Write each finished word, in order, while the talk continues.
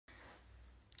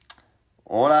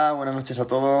Hola, buenas noches a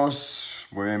todos.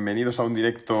 Bienvenidos a un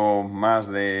directo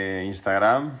más de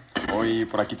Instagram. Hoy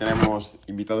por aquí tenemos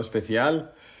invitado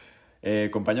especial,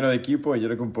 compañero de equipo y yo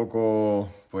creo que un poco,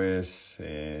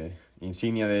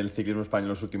 insignia del ciclismo español en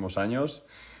los últimos años,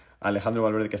 Alejandro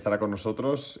Valverde, que estará con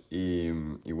nosotros. Y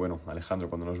bueno, Alejandro,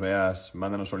 cuando nos veas,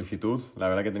 mándanos solicitud. La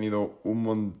verdad que he tenido un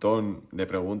montón de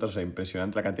preguntas, o sea,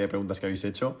 impresionante la cantidad de preguntas que habéis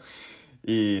hecho.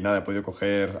 Y nada, he podido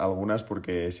coger algunas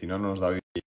porque si no, no nos da.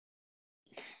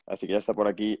 Así que ya está por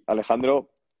aquí Alejandro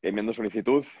enviando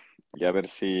solicitud y a ver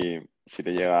si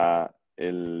te llega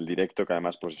el directo, que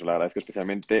además pues eso, le agradezco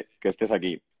especialmente que estés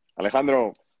aquí.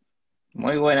 Alejandro,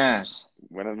 Muy buenas,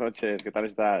 buenas noches, ¿qué tal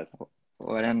estás?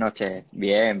 buenas noches.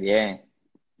 Bien, bien.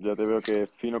 Yo te veo que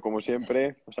fino como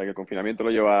siempre, o sea que el confinamiento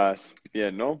lo llevas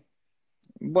bien, ¿no?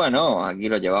 Bueno, aquí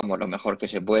lo llevamos lo mejor que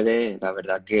se puede. La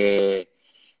verdad que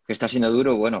está siendo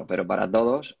duro, bueno, pero para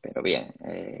todos, pero bien.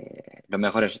 Lo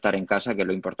mejor es estar en casa, que es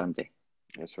lo importante.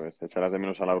 Eso es, te echarás de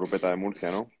menos a la grupeta de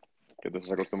Murcia, ¿no? Que te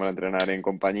has acostumbrado a entrenar en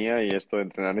compañía y esto de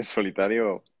entrenar en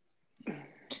solitario.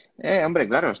 Hombre,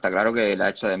 claro, está claro que la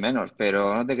echo de menos,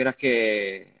 pero no te creas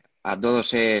que a todos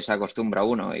se acostumbra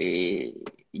uno. Y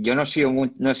yo no he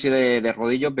sido de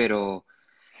rodillo, pero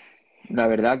la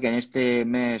verdad que en este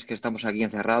mes que estamos aquí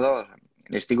encerrados,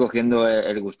 le estoy cogiendo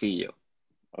el gustillo.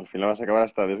 Al final vas a acabar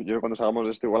hasta... Yo creo que cuando salgamos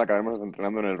de esto igual acabaremos hasta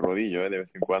entrenando en el rodillo, ¿eh? De vez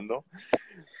en cuando,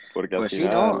 porque al Pues sí,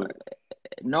 ¿no?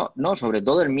 final... No, sobre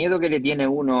todo el miedo que le tiene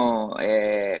uno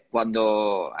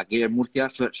cuando aquí en Murcia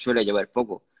suele llover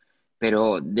poco,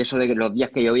 pero de eso de que los días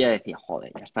que llovía decía,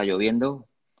 joder, ya está lloviendo,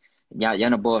 ya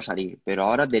no puedo salir, pero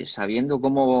ahora sabiendo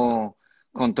cómo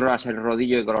controlas el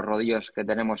rodillo y con los rodillos que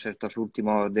tenemos estos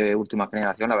últimos de última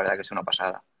generación, la verdad que es una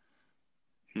pasada.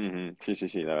 Ujú. Sí, sí,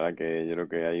 sí, la verdad que yo creo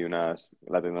que hay unas...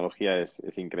 La tecnología es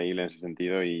increíble en ese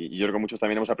sentido y yo creo que muchos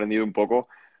también hemos aprendido un poco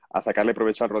a sacarle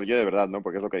provecho al rodillo de verdad, ¿no?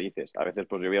 Porque es lo que dices. A veces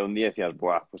pues llovía un día y decías,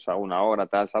 buah, pues a una hora,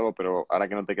 tal, salgo, pero ahora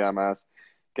que no te queda más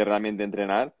que realmente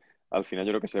entrenar, al final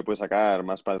yo creo que se le puede sacar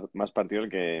más partido del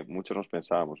que muchos nos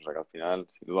pensábamos. O sea que al final,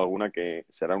 sin duda alguna, que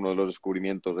será uno de los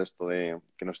descubrimientos de esto de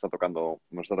que nos está tocando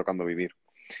vivir.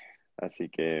 Así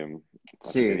que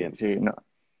Sí, bien. sí,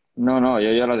 no,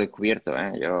 yo ya lo he descubierto,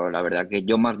 ¿eh? Yo, la verdad que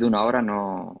yo más de una hora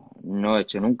no he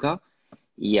hecho nunca.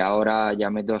 Y ahora ya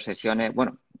meto sesiones,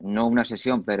 bueno, no una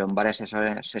sesión, pero en varias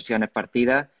sesiones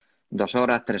partidas, 2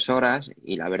 horas, 3 horas,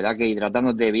 y la verdad que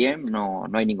hidratándote bien no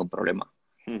hay ningún problema.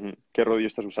 Ujú. ¿Qué rodillo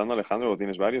estás usando, Alejandro? ¿Lo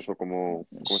tienes varios o cómo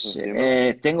estás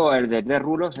haciendo? Tengo el de 3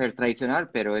 rulos, el tradicional,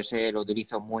 pero ese lo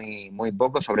utilizo muy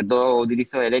poco, sobre todo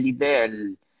utilizo el Elite,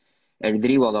 el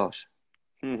Drivo 2.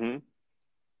 Ujú.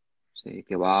 Sí,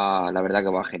 que va, la verdad que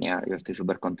va genial, yo estoy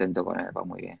súper contento con él, va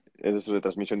muy bien. Es de estos de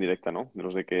transmisión directa, ¿no? De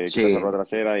los de que quitas la Sí, rueda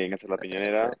trasera y enganchas la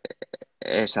piñonera.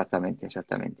 exactamente, Sí,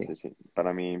 exactamente. sí,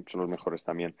 para mí son los mejores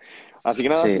también. Así que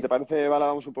nada, si Sí, te parece, Vala,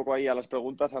 vamos un poco ahí a las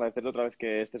preguntas. Agradecerte otra vez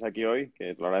que estés aquí hoy,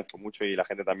 que te lo agradezco mucho y la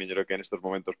gente también, yo creo que en estos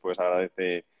momentos pues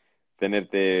agradece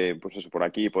tenerte, pues eso, por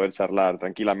aquí y poder charlar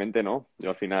tranquilamente, ¿no? Yo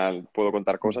al final puedo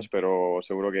contar cosas, pero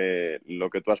seguro que lo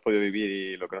que tú has podido vivir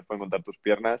y lo que nos pueden contar tus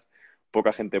piernas,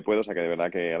 poca gente puede, o sea que de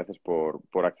verdad que gracias por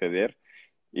acceder.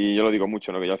 Y yo lo digo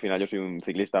mucho, ¿no? Que yo al final yo soy un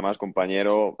ciclista más,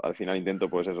 compañero, al final intento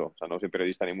pues eso, o sea, no soy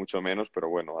periodista ni mucho menos, pero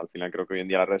bueno, al final creo que hoy en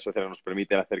día las redes sociales nos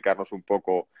permiten acercarnos un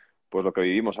poco pues lo que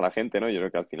vivimos a la gente, ¿no? Yo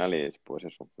creo que al final es pues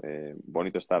eso,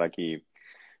 bonito estar aquí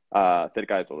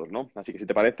cerca de todos, ¿no? Así que si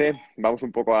te parece, vamos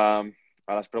un poco a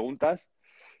las preguntas.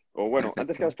 O bueno,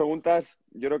 antes que las perfecto. preguntas,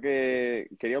 yo creo que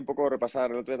quería un poco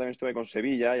repasar. El otro día también estuve con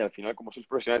Sevilla y al final, como sois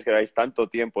profesionales que dais tanto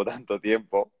tiempo,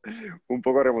 un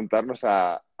poco remontarnos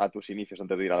a tus inicios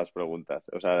antes de ir a las preguntas.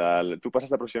 O sea, tú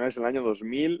pasaste a profesionales en el año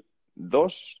 2002,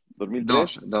 Dos,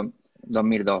 2003.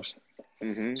 2002.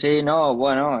 Ujú, Sí, no,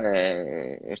 bueno,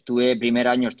 primer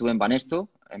año estuve en Banesto,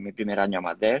 en mi primer año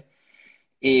amateur,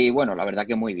 y bueno, la verdad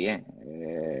que muy bien.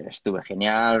 Estuve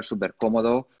genial, súper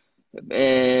cómodo.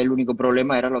 El único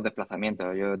problema eran los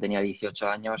desplazamientos. Yo tenía 18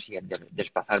 años y el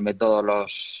desplazarme todos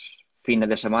los fines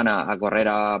de semana a correr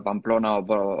a Pamplona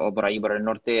o por ahí por el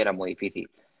norte era muy difícil.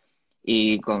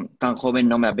 Y con tan joven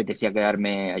no me apetecía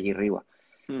quedarme allí arriba.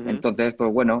 ujú. Entonces,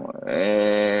 pues bueno,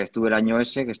 estuve el año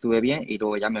ese, que estuve bien, y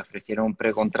luego ya me ofrecieron un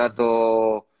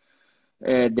precontrato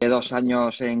de 2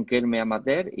 años en Kelme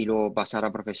Amateur y luego pasar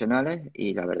a profesionales,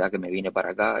 y la verdad que me vine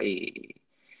para acá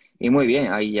y muy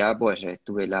bien, ahí ya pues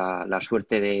tuve la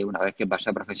suerte de, una vez que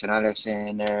pasé a profesionales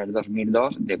en el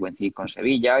 2002, de coincidir con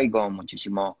Sevilla y con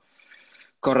muchísimos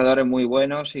corredores muy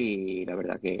buenos y la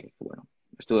verdad que bueno,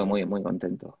 estuve Ujú. muy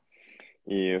contento.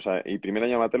 Y, o sea, y primer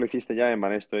año amateur lo hiciste ya en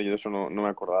Banesto, y yo de eso no me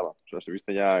acordaba. O sea,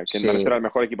 estuviste ya, que en Banesto Sí, era el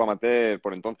mejor equipo amateur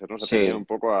por entonces, ¿no? Se atrevían sí. un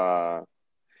poco a...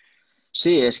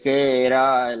 Sí, es que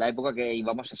era la época que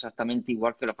íbamos exactamente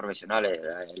igual que los profesionales.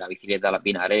 La bicicleta, la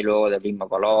Pinarello, del mismo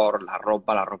color, la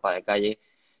ropa de calle.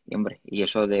 Y hombre, y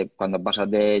eso de cuando pasas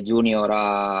de junior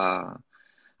a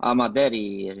amateur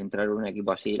y entrar en un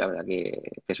equipo así, la verdad que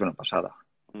es una pasada.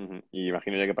 Ujú. Y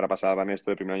imagino ya que para pasar a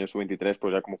esto de primer año sub-23,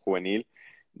 pues ya como juvenil,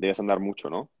 debes andar mucho,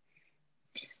 ¿no?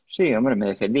 Sí, hombre, me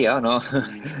defendía, no,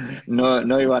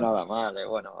 no iba nada mal.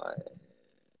 Bueno,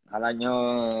 al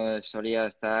año solía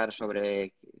estar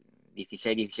sobre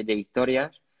 16, 17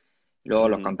 victorias. Luego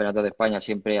los Ujú, campeonatos de España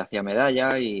siempre hacía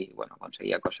medalla y bueno,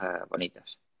 conseguía cosas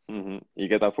bonitas. ujú. ¿Y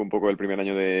qué tal fue un poco el primer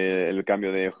año del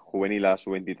cambio de juvenil a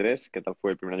sub-23? ¿Qué tal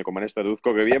fue el primer año con esto?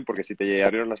 Deduzco que bien, porque si te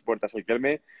abrieron las puertas el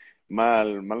Kelme,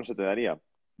 mal no se te daría.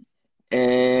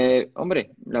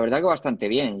 Hombre, la verdad que bastante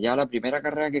bien. Ya la primera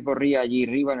carrera que corrí allí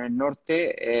arriba en el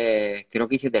norte, creo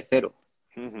que hice tercero.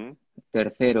 Ujú,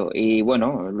 Tercero. Y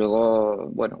bueno, luego,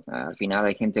 bueno, al final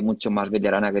hay gente mucho más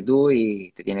veterana que tú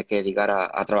y te tienes que dedicar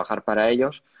a trabajar para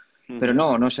ellos. Pero ujú,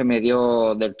 no se me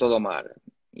dio del todo mal.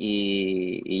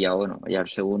 Y ya bueno, ya el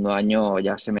segundo año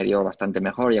ya se me dio bastante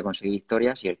mejor, ya conseguí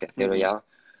victorias y el tercero ujú, ya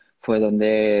fue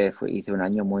donde hice un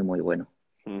año muy, muy bueno.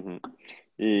 ujú.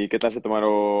 ¿Y qué tal se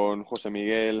tomaron José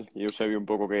Miguel y Eusebio un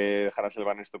poco que dejaras el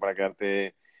Banesto para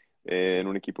quedarte en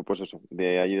un equipo, pues eso,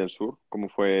 de allí del sur? ¿Cómo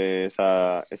fue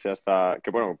ese hasta,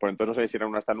 que bueno, por entonces no sabéis si era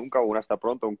un hasta nunca o un hasta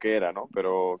pronto, aunque era, ¿no?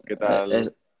 Pero ¿qué Eh, tal?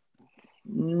 eh,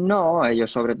 no,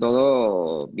 ellos sobre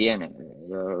todo bien,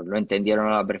 ellos lo entendieron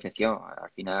a la perfección.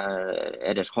 Al final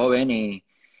eres joven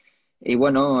y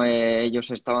bueno, ellos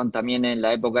estaban también en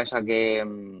la época esa que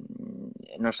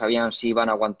no sabían si iban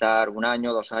a aguantar un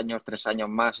año, 2 años, 3 años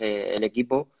más el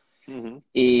equipo Ujú,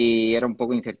 y era un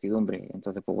poco incertidumbre.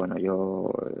 Entonces, pues bueno,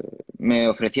 yo me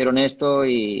ofrecieron esto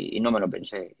y no me lo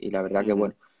pensé. Y la verdad que ujú.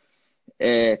 bueno,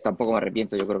 tampoco me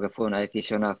arrepiento, yo creo que fue una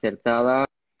decisión acertada.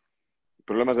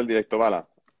 Problemas del directo, bala.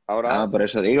 Ah, Ahora, por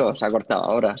eso digo, se ha cortado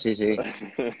ahora, sí, sí.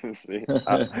 sí,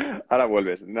 ahora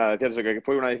vuelves. Nada, decías eso, que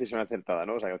fue una decisión acertada,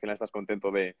 ¿no? O sea, que al final estás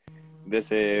contento de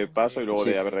ese paso y luego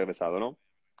Sí, de haber regresado, ¿no?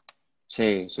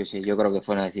 sí, sí, sí, yo creo que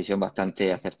fue una decisión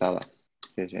bastante acertada.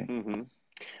 Sí, sí. Ujú.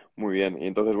 Muy bien. Y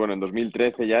entonces, bueno, en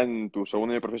 2013 ya en tu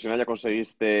segundo año profesional ya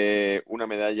conseguiste una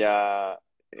medalla,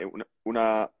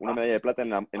 una medalla de plata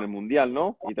en el Mundial,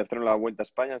 ¿no? Y tercero en la Vuelta a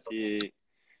España, si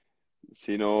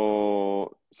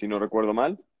no recuerdo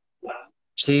mal.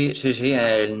 Sí, sí, sí,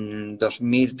 en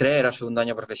 2003 era segundo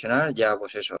año profesional, ya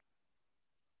pues eso.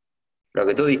 Lo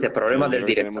que tú dices, problemas Sí, yo del creo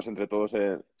que directo. tenemos entre todos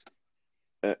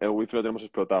el wifi lo tenemos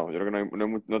explotado. Yo creo que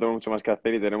no tengo mucho más que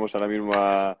hacer y tenemos ahora mismo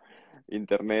a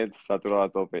internet saturado a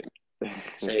tope.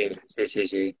 Sí, sí, sí,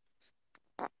 sí.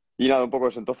 Y nada, un poco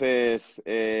eso. Entonces,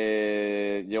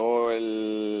 llegó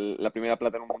la primera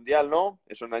plata en un mundial, ¿no?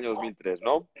 Eso en el año 2003,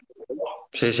 ¿no?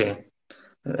 Sí, sí,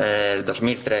 el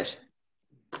 2003.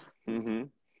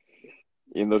 Ujú.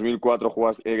 Y en 2004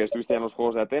 que estuviste ya en los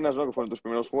Juegos de Atenas, ¿no? Que fueron tus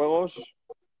primeros juegos.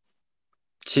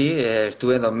 Sí,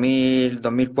 estuve en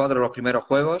 2004 los primeros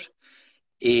juegos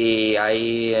y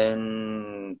ahí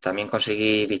también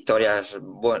conseguí victorias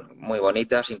muy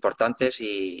bonitas, importantes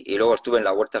y luego estuve en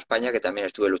la Vuelta a España que también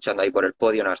estuve luchando ahí por el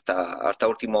podio hasta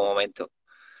último momento.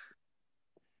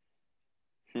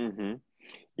 Ujú.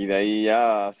 Y de ahí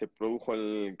ya se produjo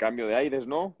el cambio de aires,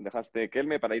 ¿no? Dejaste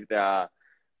Kelme para irte a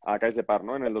Cais de Par,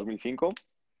 ¿no? En el 2005.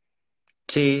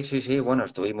 Sí, sí, sí, bueno,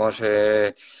 estuvimos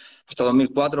hasta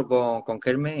 2004 con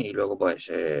Kelme y luego pues,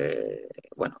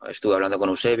 bueno, estuve hablando con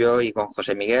Eusebio y con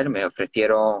José Miguel, me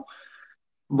ofrecieron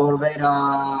volver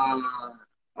a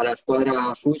la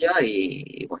escuadra suya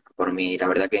y bueno, por mí la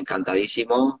verdad que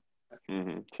encantadísimo.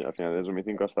 Ujú. Sí, al final, desde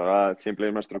 2005 hasta ahora siempre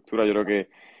hay una estructura. Yo creo que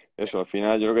eso, al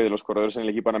final, yo creo que de los corredores en el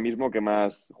equipo ahora mismo, que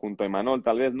más, junto a Imanol,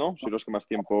 tal vez, ¿no? Sois los que más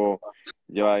tiempo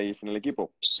lleváis en el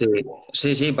equipo. Sí,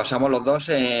 sí, sí, pasamos los dos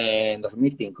en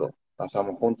 2005,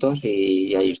 pasamos juntos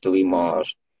y ahí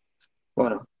estuvimos,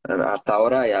 bueno, hasta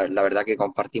ahora y la verdad que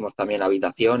compartimos también la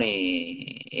habitación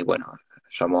y bueno,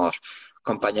 somos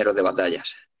compañeros de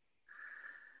batallas.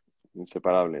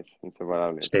 Inseparables,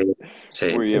 inseparables. Sí, sí,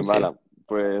 Muy sí, bien, sí. Bala.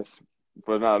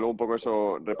 Pues nada, luego un poco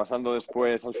eso, repasando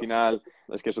después al final,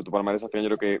 es que eso, tu palmarés al final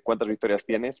yo creo que ¿cuántas victorias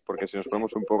tienes? Porque si nos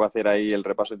ponemos un poco a hacer ahí el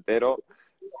repaso entero,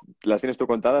 ¿las tienes tú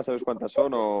contadas? ¿Sabes cuántas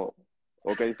son o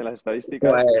qué dicen las Pues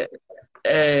estadísticas?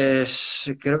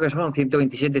 creo que son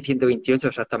 127, 128,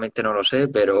 exactamente no lo sé,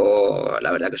 pero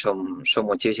la verdad que son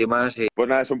muchísimas. Pues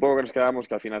nada, es un poco que nos quedamos,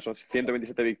 que al final son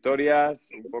 127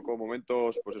 victorias, un poco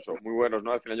momentos, pues eso, muy buenos,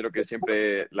 ¿no? Al final yo creo que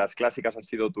siempre las clásicas han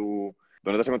sido donde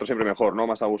te has encontrado siempre mejor, ¿no?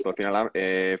 Más a gusto. Al final,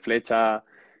 Flecha,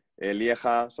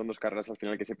 Lieja, son dos carreras al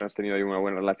final que siempre has tenido ahí una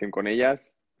buena relación con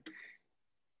ellas.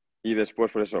 Y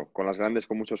después, pues eso, con las grandes,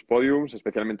 con muchos podiums,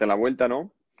 especialmente en la vuelta,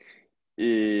 ¿no?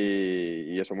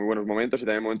 Y eso, muy buenos momentos y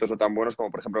también momentos no tan buenos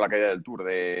como, por ejemplo, la caída del Tour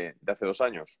de hace 2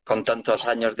 años. Con tantos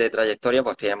años de trayectoria,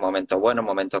 pues tienen momentos buenos,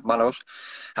 momentos malos.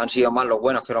 Han sido más los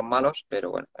buenos que los malos,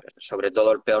 pero bueno, sobre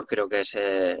todo el peor creo que es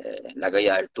la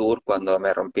caída del Tour, cuando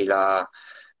me rompí la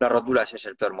rótula, ese es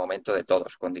el peor momento de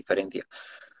todos, con diferencia.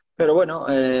 Pero bueno,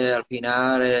 al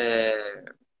final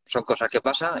son cosas que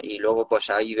pasan y luego pues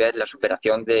ahí ver la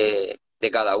superación de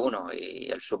cada uno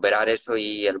y el superar eso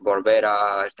y el volver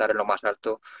a estar en lo más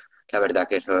alto, la verdad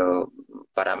que eso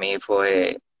para mí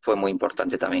fue muy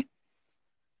importante también.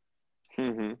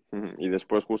 Ujú, ujú. Y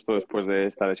después, justo después de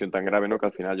esta lesión tan grave, ¿no? Que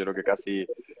al final yo creo que casi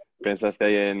pensaste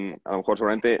ahí en, a lo mejor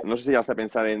seguramente, no sé si llegaste a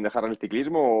pensar en dejar el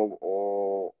ciclismo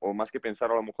o más que pensar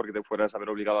a lo mejor que te fueras a ver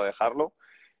obligado a dejarlo,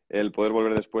 el poder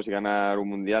volver después y ganar un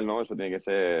mundial, ¿no? Eso tiene que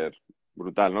ser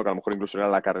brutal, ¿no? Que a lo mejor incluso era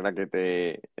la carrera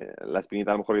la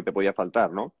espinita a lo mejor que te podía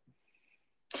faltar, ¿no?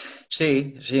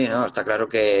 Sí, sí, no, está claro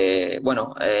que,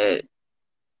 bueno,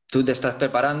 tú te estás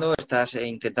preparando, estás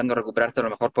intentando recuperarte lo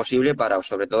mejor posible para,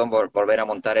 sobre todo, volver a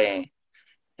montar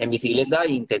en bicicleta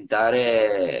e intentar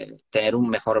tener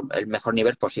el mejor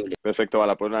nivel posible. Perfecto,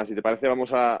 vale, pues nada, si te parece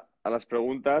vamos a las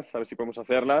preguntas, a ver si podemos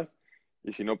hacerlas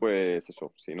y si no, pues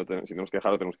eso, si tenemos que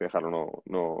dejarlo, tenemos que dejarlo,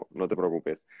 no te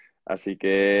preocupes. Así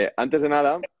que antes de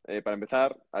nada, para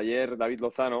empezar, ayer David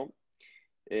Lozano,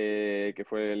 que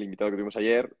fue el invitado que tuvimos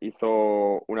ayer,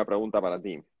 hizo una pregunta para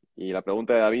ti. Y la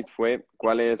pregunta de David fue,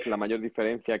 ¿cuál es la mayor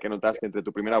diferencia que notaste entre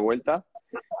tu primera vuelta,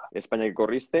 España que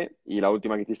corriste, y la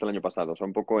última que hiciste el año pasado? O sea,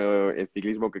 un poco el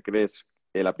ciclismo que crees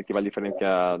la principal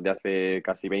diferencia de hace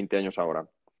casi 20 años ahora.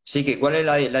 Sí, que cuál es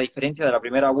la diferencia de la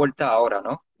primera vuelta a ahora,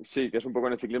 ¿no? Sí, que es un poco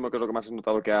en el ciclismo que es lo que más has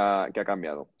notado que ha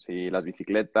cambiado. Sí, las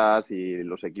bicicletas y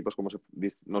los equipos,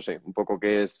 no sé, un poco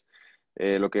qué es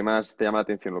lo que más te llama la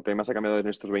atención, lo que más ha cambiado en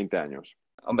estos 20 años.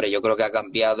 Hombre, yo creo que ha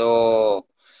cambiado,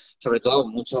 sobre todo,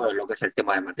 mucho lo que es el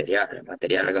tema de material. El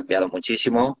material ha cambiado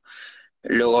muchísimo.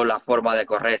 Luego la forma de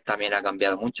correr también ha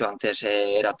cambiado mucho. Antes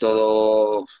era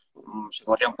todo, se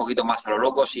corría un poquito más a lo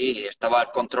loco, sí, estaba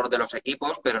el control de los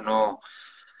equipos, pero no,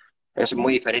 es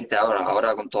muy diferente ahora.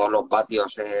 Ahora con todos los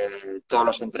vatios, todos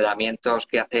los entrenamientos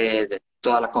que hace,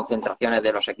 todas las concentraciones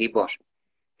de los equipos,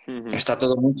 Ujú, está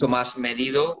todo mucho más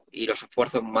medido y los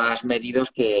esfuerzos más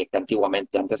medidos que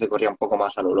antiguamente. Antes se corría un poco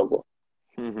más a lo loco.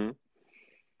 ujú.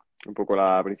 Un poco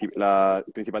la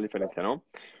principal diferencia, ¿no?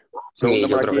 Sí, Pregunta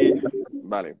yo por creo que aquí.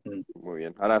 Vale, sí. muy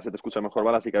bien. Ahora se te escucha mejor,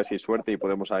 ¿vale? Así que a ver si hay suerte y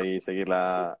podemos ahí seguir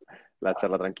la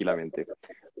charla tranquilamente.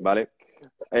 ¿Vale?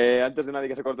 Antes de nadie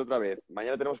que se corte otra vez,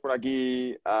 mañana tenemos por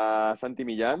aquí a Santi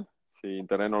Millán, si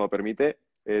internet no lo permite.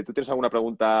 ¿Tú tienes alguna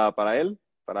pregunta para él,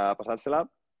 para pasársela?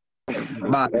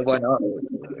 Vale, bueno,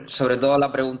 sobre todo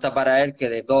la pregunta para él, que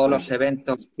de todos los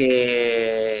eventos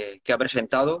que ha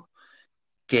presentado,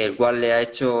 que el cual le ha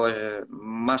hecho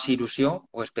más ilusión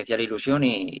o especial ilusión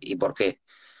y por qué.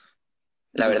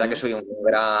 La verdad que Ujú, soy un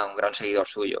gran seguidor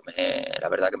suyo, la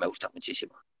verdad que me gusta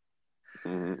muchísimo.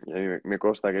 ujú. Y a mí me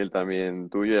consta que él también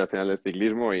tuyo y al final el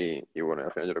ciclismo y bueno,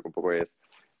 al final yo creo que un poco es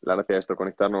la gracia de esto,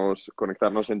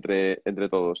 conectarnos entre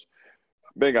todos.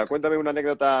 Venga, cuéntame una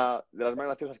anécdota de las más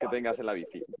graciosas que tengas en la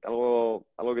bici. Algo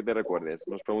que te recuerdes.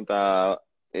 Nos pregunta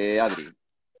Adri.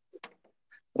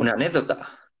 Una anécdota.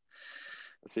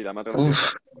 Sí, la más graciosa.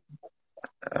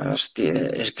 Uf, hostia,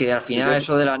 es que al Si final quieres,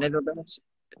 eso de las anécdotas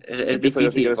es empiezo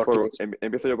yo si difícil quieres porque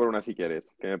empiezo yo por una si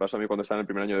quieres, que me pasó a mí cuando estaba en el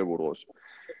primer año de Burgos.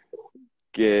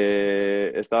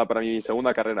 Que estaba para mi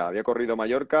segunda carrera. Había corrido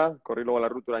Mallorca, corrí luego la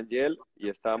Ruta Angel y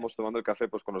estábamos tomando el café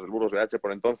pues con los del Burgos BH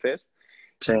por entonces.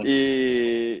 sí,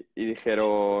 Y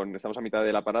dijeron, estamos a mitad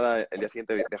de la parada, el día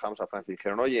siguiente viajamos a Francia. Y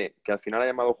dijeron, oye, que al final ha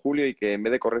llamado Julio y que en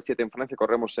vez de correr 7 en Francia,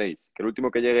 corremos 6. Que el último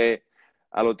que llegue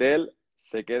al hotel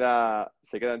se queda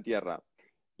en tierra.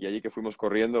 Y allí que fuimos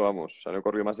corriendo, vamos, o sea, no he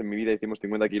corrido más en mi vida, hicimos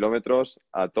 50 kilómetros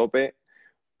a tope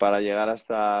para llegar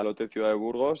hasta el Hotel Ciudad de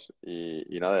Burgos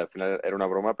y nada, al final era una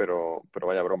broma, pero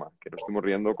vaya broma, que nos estuvimos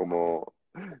riendo como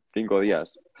 5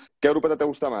 días. ¿Qué agrupeta te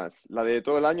gusta más? ¿La de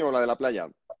todo el año o la de la playa?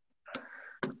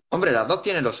 hombre, las dos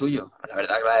tienen lo suyo. La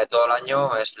verdad que la de todo el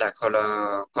año es la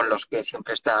con los que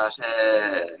siempre estás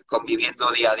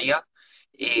conviviendo día a día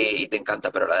y te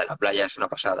encanta, pero la de la playa es una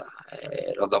pasada.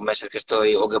 Los 2 meses que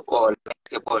estoy o el mes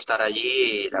que puedo estar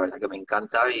allí, la verdad que me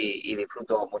encanta y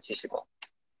disfruto muchísimo.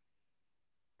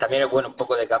 También es bueno un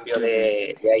poco de cambio Ujú.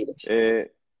 de aires.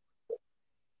 Eh,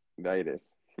 de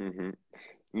aires. Ujú.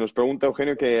 Nos pregunta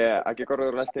Eugenio que a qué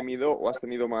corredor le has temido o has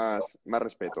tenido más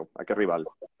respeto, a qué rival.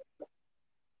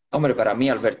 Hombre, para mí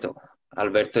Alberto.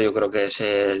 Alberto yo creo que es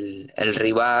el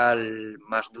rival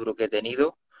más duro que he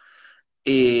tenido.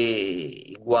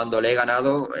 y cuando le he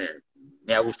ganado,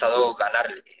 me ha gustado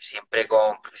ganarle, siempre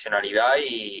con profesionalidad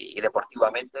y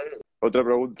deportivamente. Otra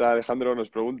pregunta, Alejandro, nos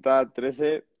pregunta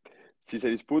Trece, si se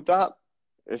disputa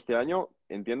este año,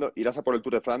 entiendo, ¿irás a por el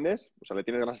Tour de Flandes? O sea, ¿le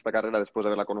tienes ganas a esta carrera después de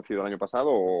haberla conocido el año pasado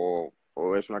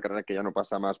o es una carrera que ya no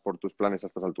pasa más por tus planes a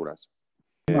estas alturas?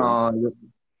 No,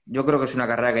 yo creo que es una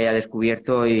carrera que ya he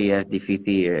descubierto y es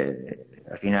difícil.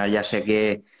 Al final ya sé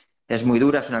que es muy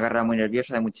dura, es una carrera muy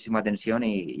nerviosa, de muchísima tensión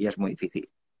y es muy difícil.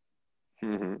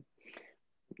 Ujú.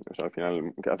 O sea, al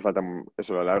final que hace falta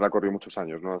eso, la haberla corrido muchos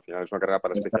años, ¿no? Al final es una carrera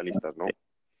para especialistas, ¿no?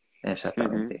 Exactamente.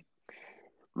 Ujú. Exactamente.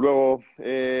 Luego,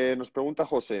 nos pregunta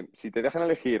José, si te dejan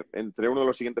elegir entre uno de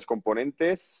los siguientes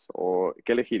componentes,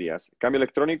 ¿qué elegirías? ¿Cambio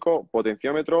electrónico,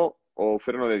 potenciómetro o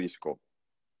freno de disco?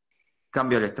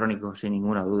 Cambio electrónico, sin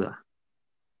ninguna duda.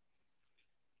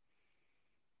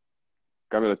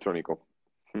 Cambio electrónico.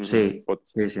 Ujú. Sí,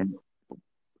 sí, sí.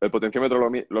 ¿El potenciómetro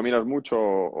lo miras mucho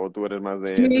o tú eres más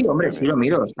de Sí, hombre, sí lo sensaciones?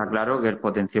 miro. Está claro que el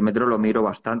potenciómetro lo miro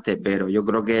bastante, pero yo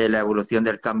creo que la evolución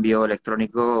del cambio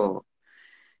electrónico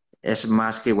es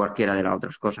más que cualquiera de las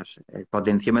otras cosas. El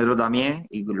potenciómetro también,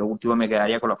 y lo último me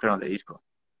quedaría con los frenos de disco.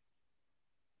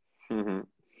 Ujú.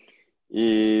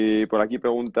 Y por aquí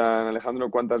preguntan,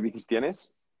 Alejandro, ¿cuántas bicis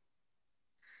tienes?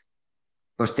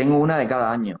 Pues tengo una de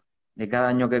cada año. De cada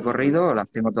año que he Ujú, corrido,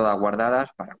 las tengo todas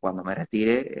guardadas para cuando me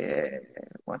retire.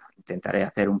 Bueno, intentaré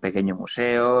hacer un pequeño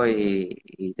museo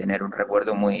y tener un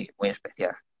recuerdo muy, muy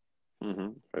especial.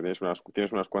 ujú. Pero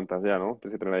tienes unas cuantas ya, ¿no?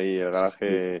 Tienes que tener ahí el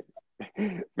garaje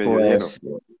medio lleno.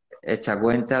 Pues hecha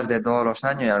cuentas de todos los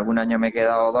años y algún año me he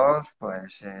quedado dos,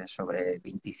 pues sobre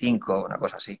 25, una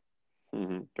cosa así.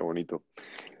 Ujú, qué bonito.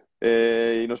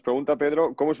 Y nos pregunta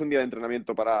Pedro, ¿cómo es un día de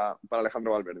entrenamiento para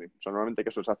Alejandro Valverde? O sea, normalmente,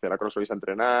 ¿qué sueles hacer? ¿A qué hora soléis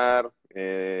entrenar?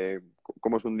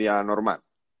 ¿Cómo es un día normal?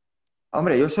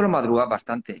 Hombre, yo suelo madrugar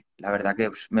bastante. La verdad que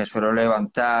pues, me suelo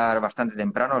levantar bastante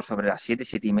temprano, sobre las 7,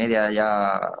 7:30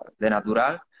 ya de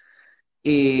natural.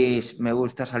 Y me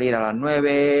gusta salir a las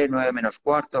 9, 9 menos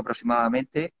cuarto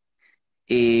aproximadamente.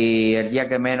 Y el día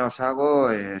que menos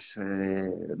hago es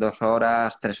 2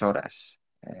 horas, 3 horas,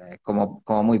 como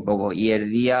muy poco. Y el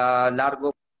día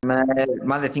largo,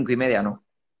 más de 5:30, ¿no?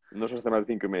 No suele hacer más de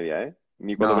 5:30, ¿eh?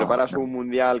 Ni cuando No, preparas no. un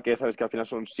mundial que sabes que al final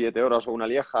son 7 horas o una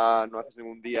lieja, no haces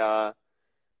ningún día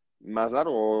más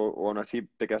largo o aún así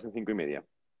te quedas en 5:30.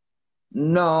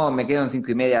 No, me quedo en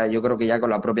 5:30. Yo creo que ya con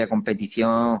la propia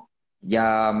competición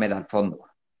ya me da el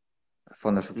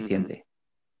fondo Ujú, suficiente.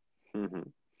 ujú.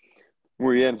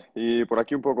 Muy bien, y por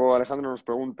aquí un poco Alejandro nos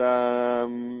pregunta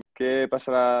 ¿qué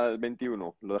pasará el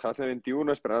 21? ¿Lo dejarás en el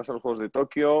 21? ¿Esperarás a los Juegos de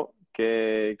Tokio?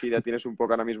 ¿Qué idea tienes un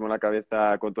poco ahora mismo en la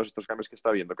cabeza con todos estos cambios que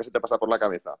está viendo? ¿Qué se te pasa por la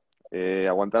cabeza?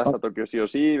 ¿Aguantar hasta Tokio sí o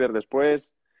sí? ¿Ver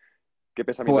después? ¿Qué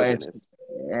pensamiento Pues tienes?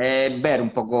 ver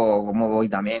un poco cómo voy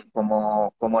también,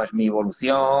 cómo es mi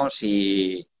evolución,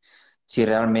 si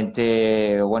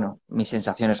realmente, bueno, mis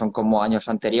sensaciones son como años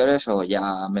anteriores o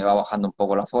ya me va bajando un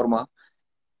poco la forma.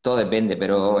 Todo depende,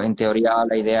 pero Ujú, en teoría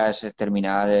la idea es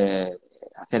terminar,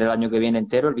 hacer el año que viene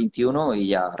entero, el 21, y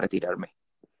ya retirarme.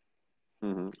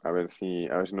 ujú. A ver si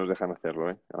nos dejan hacerlo,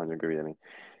 ¿eh? El año que viene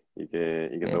y que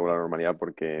Eh, todo vuelva a la normalidad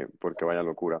porque vaya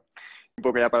locura. Un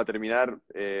poco ya para terminar,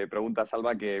 pregunta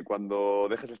Salva que cuando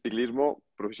dejes el ciclismo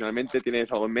profesionalmente,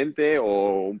 ¿tienes algo en mente o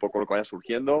un poco lo que vaya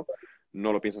surgiendo?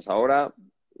 ¿No lo piensas ahora?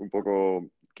 Un poco,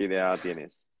 ¿qué idea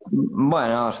tienes?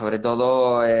 bueno, sobre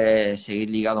todo seguir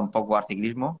ligado un poco al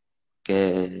ciclismo,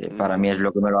 que para mí Ujú, es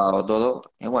lo que me lo ha dado todo.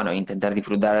 Y bueno, intentar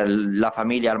disfrutar la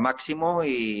familia al máximo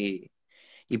y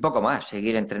poco más.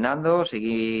 Seguir entrenando,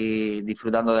 seguir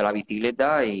disfrutando de la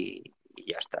bicicleta y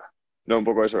ya está. no, un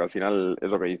poco eso, que al final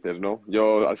es lo que dices, ¿no?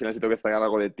 Yo al final si tengo que destacar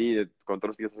algo de ti, con todos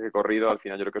los ciclistas que he corrido, al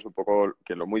final yo creo que es un poco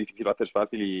que lo muy difícil lo haces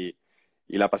fácil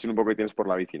y la pasión un poco que tienes por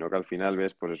la bici, ¿no? Que al final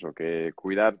ves, pues eso, que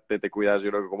cuidarte te cuidas yo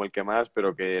creo que como el que más,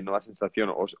 pero que no da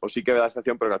sensación, o sí que da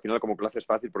sensación, pero que al final como que lo haces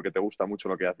fácil porque te gusta mucho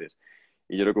lo que haces.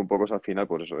 Y yo creo que un poco es al final,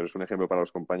 pues eso, eres un ejemplo para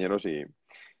los compañeros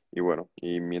y bueno,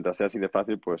 y mientras sea así de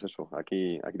fácil, pues eso,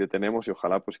 aquí te tenemos y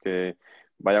ojalá pues que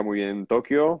vaya muy bien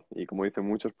Tokio y como dicen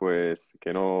muchos, pues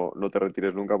que no te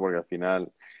retires nunca porque al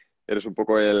final eres un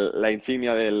poco la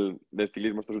insignia del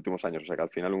ciclismo estos últimos años. O sea que al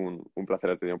final un placer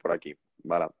haberte tenido por aquí.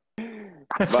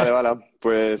 Vale, vale.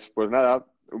 Pues nada,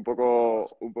 un poco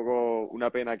una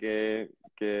pena que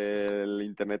el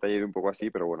internet haya ido un poco así,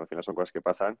 pero bueno, al final son cosas que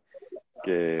pasan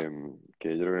que yo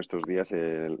creo que en estos días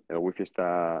el wifi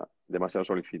está demasiado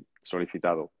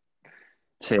solicitado.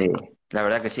 Sí, la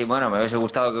verdad que sí. Bueno, me hubiese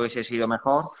gustado que hubiese sido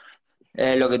mejor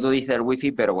lo que tú dices, el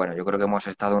wifi, pero bueno, yo creo que hemos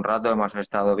estado un rato, hemos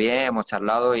estado bien, hemos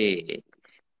charlado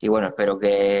Y bueno, espero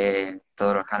que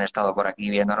todos los que han estado por aquí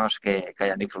viéndonos que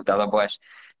hayan disfrutado, pues,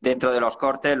 dentro de los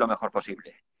cortes, lo mejor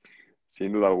posible.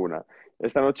 Sin duda alguna.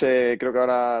 Esta noche, creo que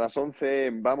ahora a las 11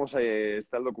 vamos a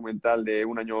está el documental de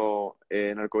Un año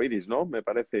en Arcoíris, ¿no? Me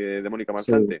parece, de Mónica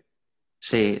Sí, Marchante.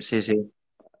 sí, sí, sí.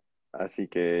 Así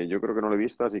que yo creo que no lo he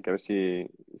visto, así que a ver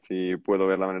si puedo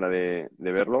ver la manera de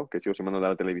verlo, que sigo sin mandar a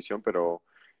la televisión, pero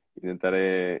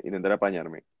intentaré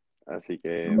apañarme. Así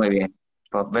que, Muy bien.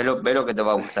 Pues ve lo que te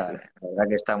va a gustar. La verdad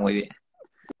que está muy bien.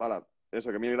 hala,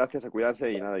 eso, que mil gracias, a cuidarse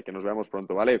y nada, y que nos veamos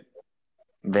pronto, ¿vale?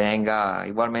 Venga,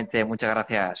 igualmente, muchas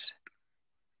gracias.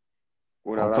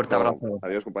 Un Un fuerte abrazo, abrazo.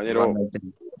 adiós compañero, Igualmente.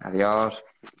 Adiós.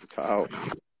 chao.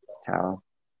 Chao.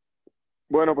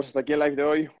 Bueno, pues hasta aquí el live de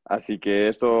hoy. Así que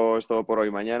esto es todo por hoy.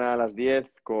 Mañana a las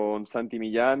 10 con Santi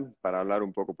Millán para hablar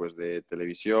un poco pues de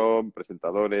televisión,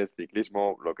 presentadores,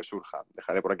 ciclismo, lo que surja.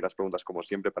 Dejaré por aquí las preguntas como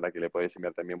siempre para que le podáis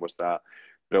enviar también vuestra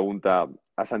pregunta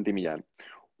a Santi Millán.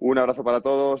 Un abrazo para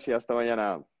todos y hasta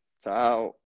mañana. Chao.